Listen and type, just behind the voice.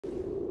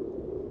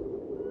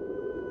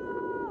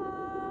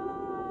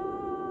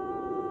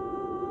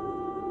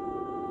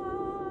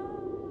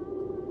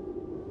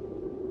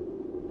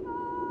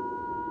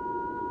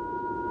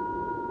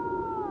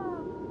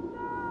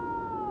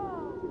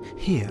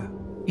Here,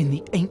 in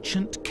the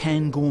ancient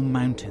Cairngorm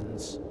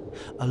mountains,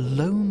 a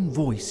lone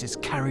voice is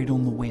carried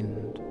on the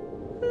wind.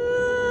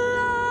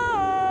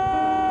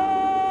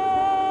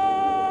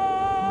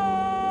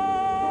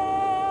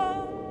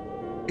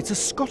 It's a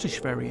Scottish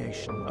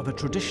variation of a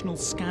traditional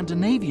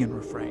Scandinavian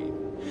refrain,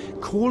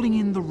 calling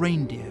in the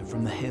reindeer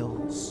from the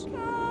hills.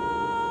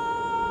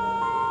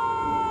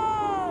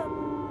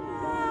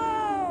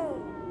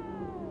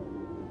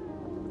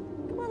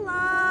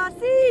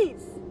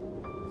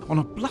 On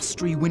a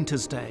blustery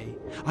winter's day,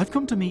 I've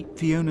come to meet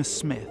Fiona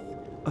Smith,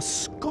 a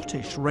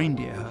Scottish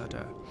reindeer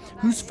herder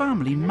whose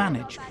family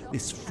manage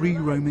this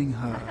free-roaming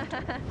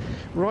herd.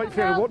 Right,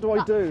 Fiona, what do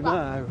I do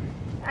now?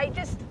 I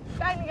just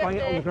bang it on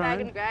the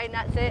ground,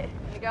 that's it.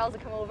 And the girls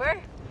will come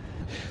over.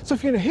 So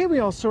Fiona, here we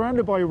are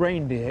surrounded by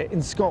reindeer in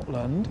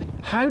Scotland.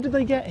 How did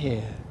they get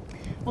here?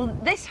 Well,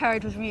 this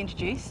herd was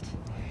reintroduced,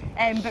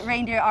 but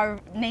reindeer are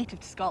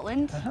native to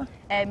Scotland.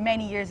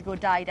 Many years ago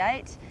died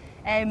out.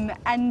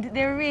 And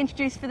they were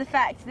reintroduced for the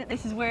fact that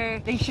this is where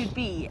they should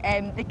be.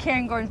 The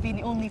Cairngorms being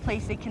the only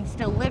place they can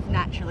still live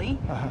naturally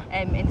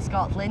in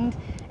Scotland.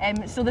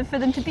 So for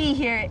them to be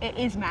here, it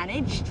is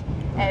managed.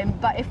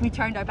 But if we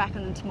turned our back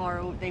on them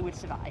tomorrow, they would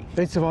survive.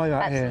 They'd survive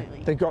out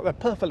Absolutely. here. They're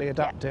perfectly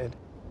adapted.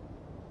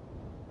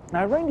 Yeah.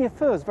 Now, reindeer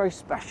fur is very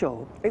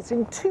special. It's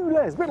in two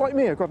layers, a bit like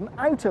me. I've got an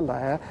outer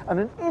layer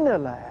and an inner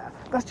layer.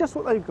 That's just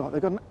what they've got.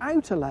 They've got an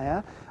outer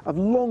layer of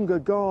longer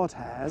guard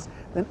hairs.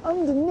 Then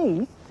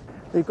underneath,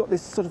 they've got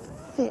this sort of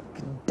thick,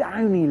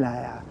 downy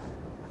layer,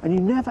 and you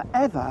never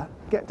ever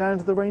get down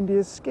to the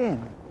reindeer's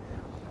skin.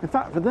 In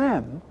fact, for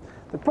them,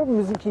 the problem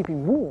isn't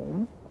keeping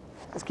warm,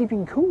 it's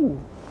keeping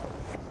cool.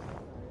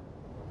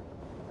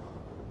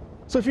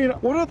 So Fiona,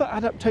 what other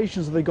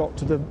adaptations have they got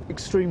to the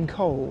extreme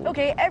cold?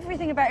 Okay,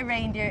 everything about a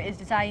reindeer is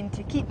designed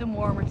to keep them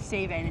warm or to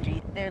save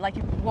energy. They're like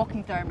a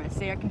walking thermos,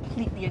 they are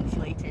completely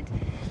insulated.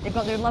 They've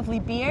got their lovely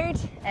beard,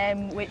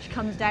 which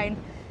comes down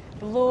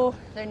below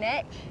their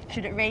neck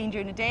should it rain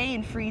during the day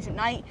and freeze at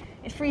night.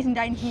 It's freezing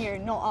down here,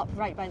 not up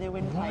right by their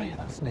windpipe. Right,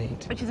 that's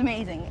neat. Which is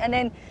amazing. And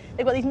then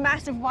they've got these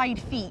massive wide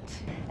feet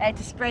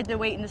to spread their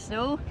weight in the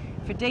snow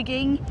for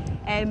digging.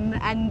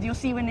 And you'll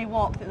see when they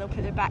walk that they'll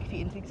put their back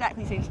feet into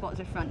exactly the same spot as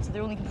their front, so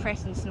they're only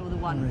compressing snow the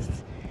once.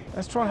 Right.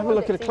 Let's try and have a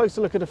look at a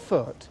closer look at a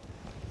foot.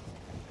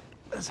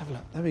 Let's have a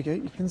look. There we go.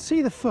 You can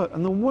see the foot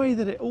and the way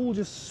that it all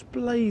just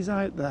splays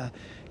out there.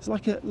 It's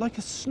like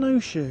a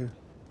snowshoe.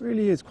 It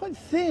really is. Quite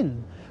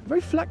thin, very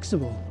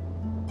flexible.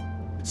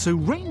 So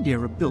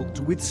reindeer are built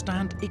to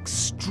withstand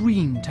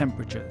extreme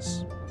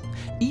temperatures.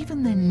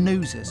 Even their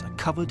noses are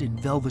covered in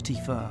velvety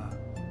fur.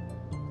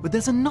 But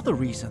there's another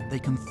reason they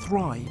can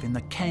thrive in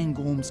the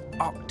Cairngorm's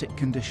Arctic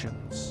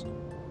conditions.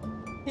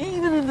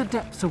 Even in the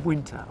depths of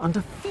winter,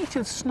 under feet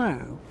of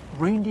snow,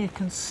 reindeer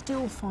can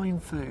still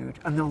find food,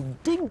 and they'll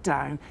dig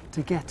down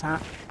to get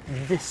at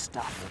this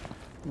stuff,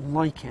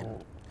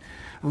 lichen.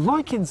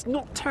 Lichen's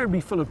not terribly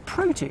full of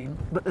protein,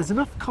 but there's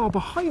enough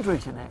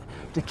carbohydrate in it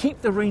to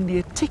keep the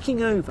reindeer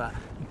ticking over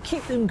and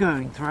keep them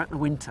going throughout the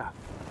winter.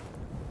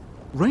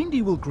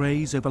 Reindeer will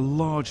graze over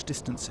large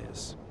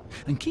distances,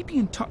 and keeping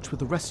in touch with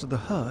the rest of the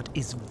herd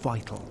is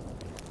vital.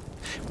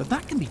 But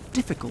that can be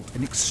difficult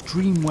in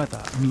extreme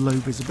weather and low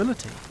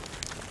visibility.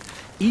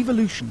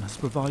 Evolution has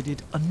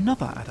provided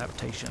another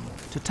adaptation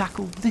to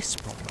tackle this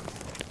problem.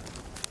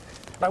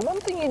 Now,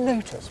 one thing you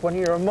notice when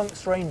you're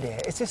amongst reindeer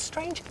is this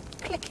strange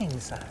clicking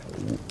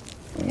sound.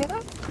 You hear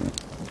that?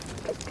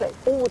 Click, click,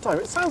 all the time.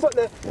 It sounds like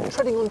they're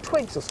treading on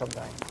twigs or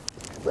something,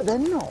 but they're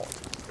not.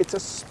 It's a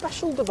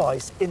special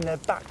device in their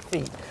back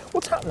feet.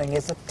 What's happening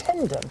is a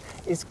tendon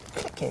is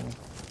clicking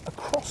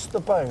across the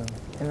bone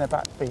in their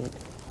back feet.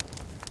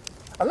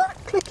 And that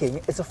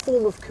clicking is a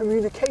form of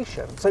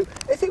communication. So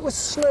if it was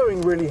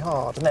snowing really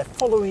hard and they're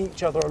following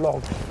each other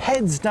along,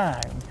 heads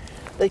down,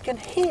 they can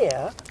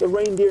hear the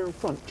reindeer in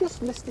front,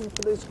 just listening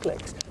for those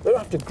clicks. They don't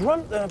have to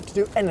grunt, they don't have to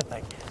do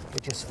anything. They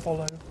just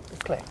follow the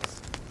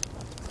clicks.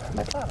 Isn't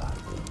that clever?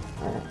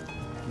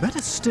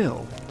 Better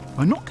still,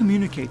 by not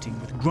communicating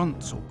with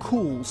grunts or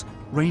calls,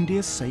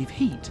 reindeer save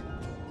heat.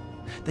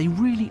 They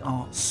really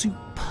are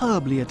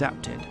superbly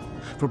adapted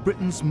for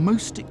Britain's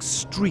most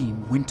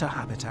extreme winter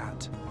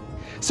habitat.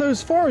 So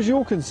as far as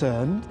you're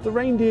concerned, the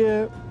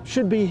reindeer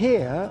should be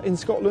here in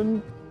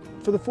Scotland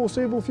for the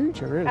foreseeable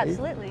future, really.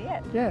 Absolutely,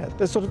 yeah. Yeah,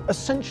 they're sort of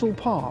essential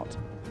part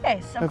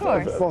Yes, of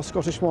course. of our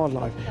Scottish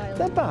wildlife.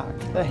 They're back,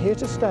 they're here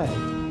to stay.